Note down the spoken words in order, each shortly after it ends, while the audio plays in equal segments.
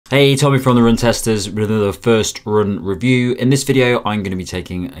Hey, Tommy from the Run Testers with another first run review. In this video, I'm going to be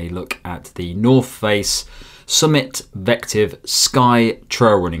taking a look at the North Face Summit Vectiv Sky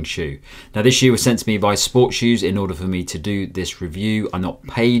trail running shoe. Now this shoe was sent to me by Sport Shoes in order for me to do this review. I'm not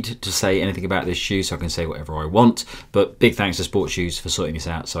paid to say anything about this shoe, so I can say whatever I want, but big thanks to Sport Shoes for sorting this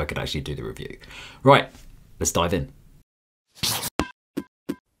out so I could actually do the review. Right, let's dive in.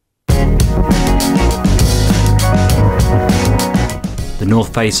 The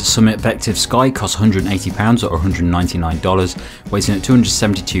North Face Summit Vectiv Sky costs £180 or $199, weighs in at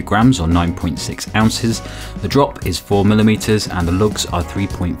 272 grams or 9.6 ounces. The drop is 4mm and the lugs are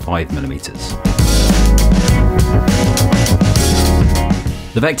 3.5mm.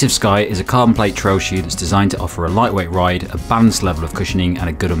 The Vectiv Sky is a carbon plate trail shoe that's designed to offer a lightweight ride, a balanced level of cushioning and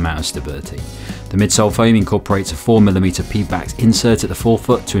a good amount of stability. The midsole foam incorporates a 4mm Pebax insert at the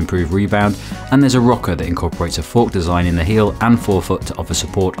forefoot to improve rebound, and there's a rocker that incorporates a fork design in the heel and forefoot to offer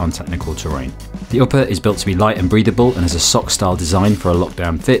support on technical terrain. The upper is built to be light and breathable and has a sock style design for a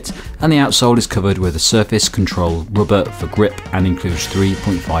lockdown fit, and the outsole is covered with a Surface CTRL rubber for grip and includes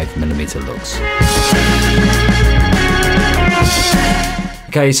 3.5mm lugs.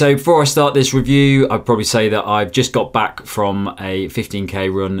 Okay, so before I start this review, I'd probably say that I've just got back from a 15k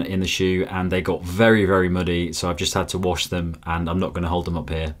run in the shoe and they got very, very muddy. So I've just had to wash them and I'm not going to hold them up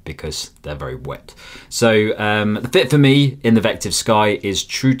here because they're very wet. So the fit for me in the Vectiv Sky is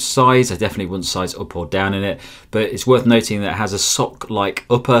true to size. I definitely wouldn't size up or down in it, but it's worth noting that it has a sock-like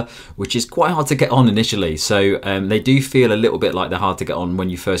upper, which is quite hard to get on initially. So they do feel a little bit like they're hard to get on when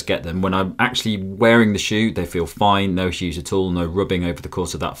you first get them. When I'm actually wearing the shoe, they feel fine, no issues at all, no rubbing over the course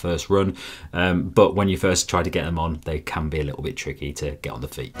of that first run, but when you first try to get them on, they can be a little bit tricky to get on the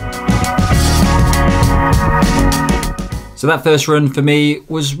feet. So that first run for me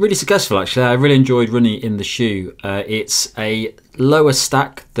was really successful actually. I really enjoyed running in the shoe. It's a lower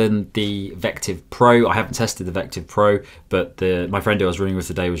stack than the Vectiv Pro. I haven't tested the Vectiv Pro, but my friend who I was running with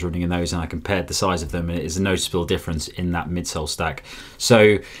today was running in those and I compared the size of them and it is a noticeable difference in that midsole stack.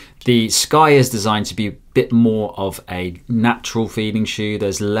 So the Sky is designed to be a bit more of a natural feeling shoe.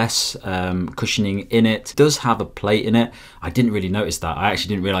 There's less cushioning in it. It does have a plate in it. I didn't really notice that. I actually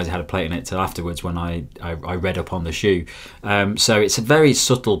didn't realize it had a plate in it till afterwards when I read up on the shoe. So it's a very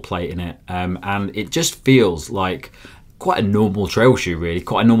subtle plate in it and it just feels like quite a normal trail shoe really,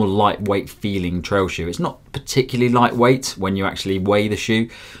 quite a normal lightweight feeling trail shoe. It's not particularly lightweight when you actually weigh the shoe,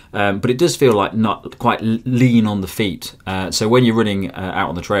 but it does feel like not quite lean on the feet. So when you're running out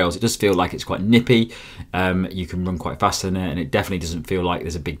on the trails, it does feel like it's quite nippy. You can run quite fast in it and it definitely doesn't feel like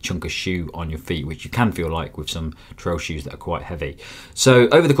there's a big chunk of shoe on your feet, which you can feel like with some trail shoes that are quite heavy. So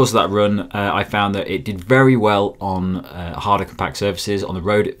over the course of that run, I found that it did very well on harder compact surfaces. On the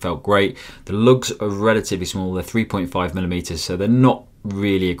road, it felt great. The lugs are relatively small, they're 3.5mm, so they're not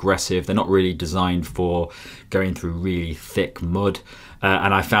really aggressive. They're not really designed for going through really thick mud.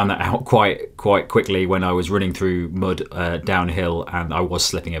 And I found that out quite quickly when I was running through mud downhill and I was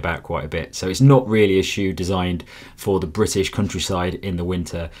slipping about quite a bit. So it's not really a shoe designed for the British countryside in the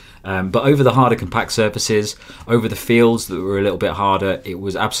winter. But over the harder compact surfaces, over the fields that were a little bit harder, it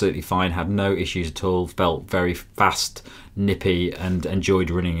was absolutely fine, had no issues at all, felt very fast, nippy and enjoyed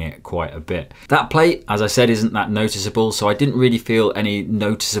running it quite a bit. That plate, as I said, isn't that noticeable, so I didn't really feel any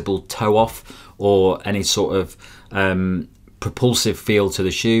noticeable toe off or any sort of propulsive feel to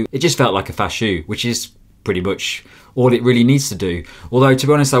the shoe. It just felt like a fast shoe, which is pretty much all it really needs to do. Although to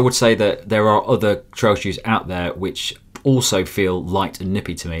be honest, I would say that there are other trail shoes out there which also feel light and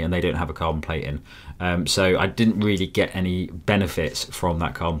nippy to me and they don't have a carbon plate in. So I didn't really get any benefits from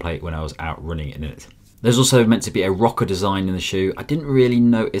that carbon plate when I was out running in it. There's also meant to be a rocker design in the shoe. I didn't really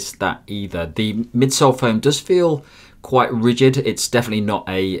notice that either. The midsole foam does feel quite rigid. It's definitely not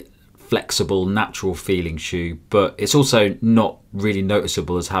a flexible, natural feeling shoe, but it's also not really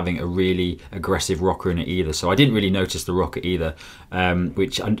noticeable as having a really aggressive rocker in it either. So I didn't really notice the rocker either,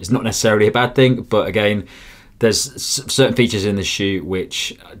 which is not necessarily a bad thing, but again, there's certain features in the shoe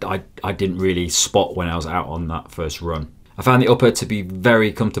which I didn't really spot when I was out on that first run. I found the upper to be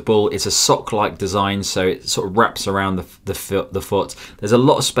very comfortable. It's a sock-like design, so it sort of wraps around the foot. There's a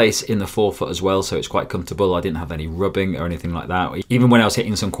lot of space in the forefoot as well, so it's quite comfortable. I didn't have any rubbing or anything like that. Even when I was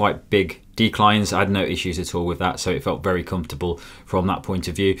hitting some quite big declines, I had no issues at all with that, so it felt very comfortable from that point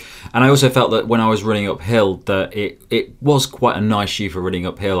of view. And I also felt that when I was running uphill that it was quite a nice shoe for running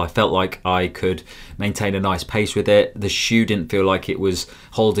uphill. I felt like I could maintain a nice pace with it. The shoe didn't feel like it was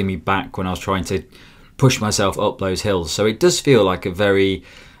holding me back when I was trying to push myself up those hills. So it does feel like a very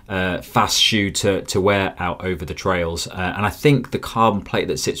fast shoe to wear out over the trails, and I think the carbon plate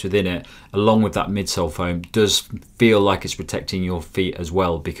that sits within it, along with that midsole foam, does feel like it's protecting your feet as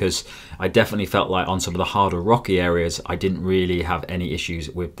well, because I definitely felt like on some of the harder rocky areas I didn't really have any issues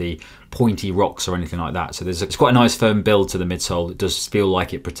with the pointy rocks or anything like that. So it's quite a nice firm build to the midsole. It does feel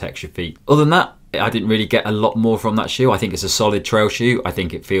like it protects your feet. Other than that, I didn't really get a lot more from that shoe. I think it's a solid trail shoe. I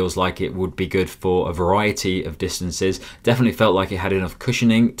think it feels like it would be good for a variety of distances. Definitely felt like it had enough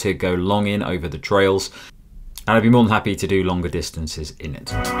cushioning to go long in over the trails, and I'd be more than happy to do longer distances in it.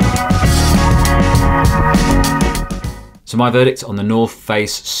 So my verdict on the North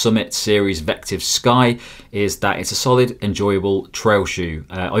Face Summit Series Vectiv Sky is that it's a solid, enjoyable trail shoe.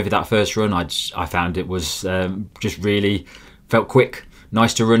 Over that first run, I found it was just really felt quick,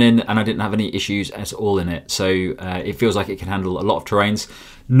 nice to run in, and I didn't have any issues at all in it. So it feels like it can handle a lot of terrains.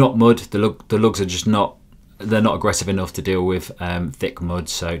 Not mud. The lugs are just not, they're not aggressive enough to deal with thick mud,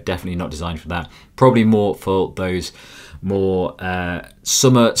 so definitely not designed for that. Probably more for those more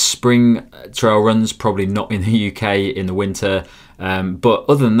summer, spring trail runs, probably not in the UK in the winter. But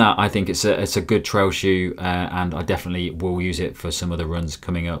other than that, I think it's a good trail shoe, and I definitely will use it for some other runs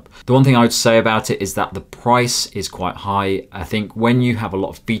coming up. The one thing I would say about it is that the price is quite high. I think when you have a lot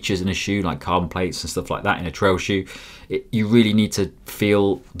of features in a shoe, like carbon plates and stuff like that in a trail shoe, you really need to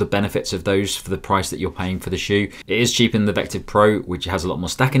feel the benefits of those for the price that you're paying for the shoe. It is cheaper than the Vectiv Pro, which has a lot more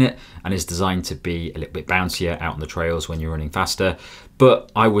stack in it and is designed to be a little bit bouncier out on the trails when you're running faster.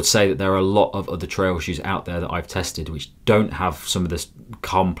 But I would say that there are a lot of other trail shoes out there that I've tested which don't have some of this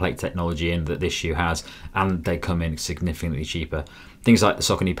carbon plate technology in that this shoe has, and they come in significantly cheaper. Things like the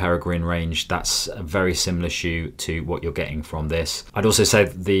Saucony Peregrine range, that's a very similar shoe to what you're getting from this. I'd also say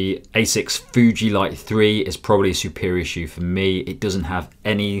that the Asics Fuji Light 3 is probably a superior shoe for me. It doesn't have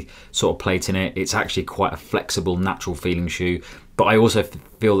any sort of plate in it. It's actually quite a flexible, natural feeling shoe. But I also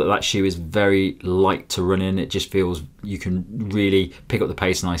feel that that shoe is very light to run in. It just feels you can really pick up the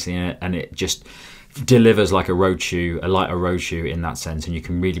pace nicely in it, and it just delivers like a road shoe, a lighter road shoe in that sense, and you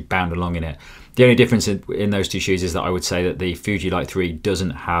can really bound along in it. The only difference in those two shoes is that I would say that the Fuji Light 3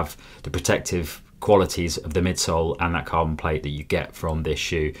 doesn't have the protective qualities of the midsole and that carbon plate that you get from this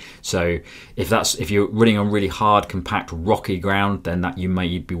shoe. So if you're running on really hard, compact, rocky ground, then that you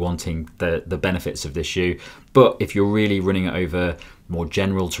may be wanting the benefits of this shoe. But if you're really running it over more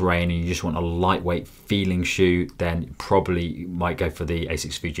general terrain and you just want a lightweight feeling shoe, then probably you might go for the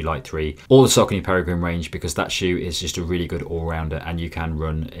Asics Fuji Light 3 or the Saucony Peregrine range, because that shoe is just a really good all-rounder and you can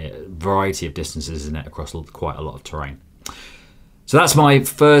run a variety of distances in it across quite a lot of terrain. So that's my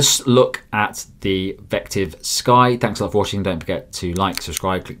first look at the Vectiv Sky. Thanks a lot for watching. Don't forget to like,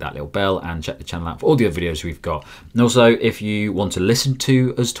 subscribe, click that little bell, and check the channel out for all the other videos we've got. And also, if you want to listen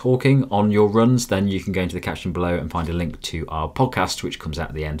to us talking on your runs, then you can go into the caption below and find a link to our podcast, which comes out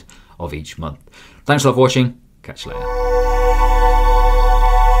at the end of each month. Thanks a lot for watching. Catch you later.